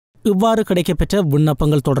இவ்வாறு கிடைக்கப்பெற்ற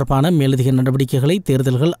விண்ணப்பங்கள் தொடர்பான மேலதிக நடவடிக்கைகளை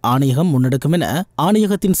தேர்தல்கள் ஆணையகம் முன்னெடுக்கும் என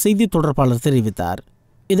ஆணையகத்தின் செய்தி தொடர்பாளர் தெரிவித்தார்.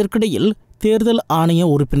 இதற்கிடையில் தேர்தல் ஆணைய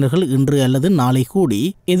உறுப்பினர்கள் இன்று அல்லது நாளை கூடி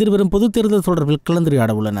எதிர்வரும் பொதுத் தேர்தல் தொடர்பில்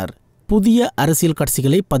கலந்துரையாட உள்ளனர். புதிய அரசியல்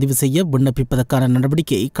கட்சிகளை பதிவு செய்ய விண்ணப்பிப்பதற்கான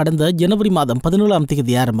நடவடிக்கை கடந்த ஜனவரி மாதம் 17ஆம்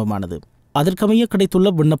தேதி ஆரம்பமானது. அதற்கமைய கிடைத்துள்ள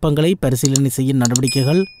விண்ணப்பங்களை பரிசீலனை செய்யும்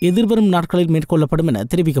நடவடிக்கைகள் எதிர்வரும் நாட்களில் மேற்கொள்ளப்படும் என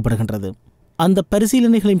தெரிவிக்கப்படுகின்றது. அந்த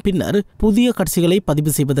பரிசீலனைகளின் பின்னர் புதிய கட்சிகளை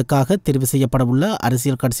பதிவு செய்வதற்காக தெரிவு செய்யப்படவுள்ள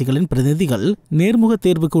அரசியல் கட்சிகளின் பிரதிநிதிகள் நேர்முக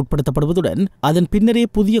தேர்வுக்கு உட்படுத்தப்படுவதுடன் அதன் பின்னரே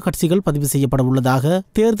புதிய கட்சிகள் பதிவு செய்யப்படவுள்ளதாக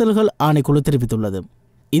தேர்தல்கள் ஆணைக்குழு தெரிவித்துள்ளது.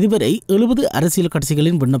 இதுவரை 70 அரசியல்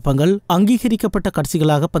கட்சிகளின் விண்ணப்பங்கள் அங்கீகரிக்கப்பட்ட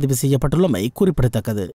கட்சிகளாக பதிவு செய்யப்பட்டுள்ளமை குறிப்பிடத்தக்கது.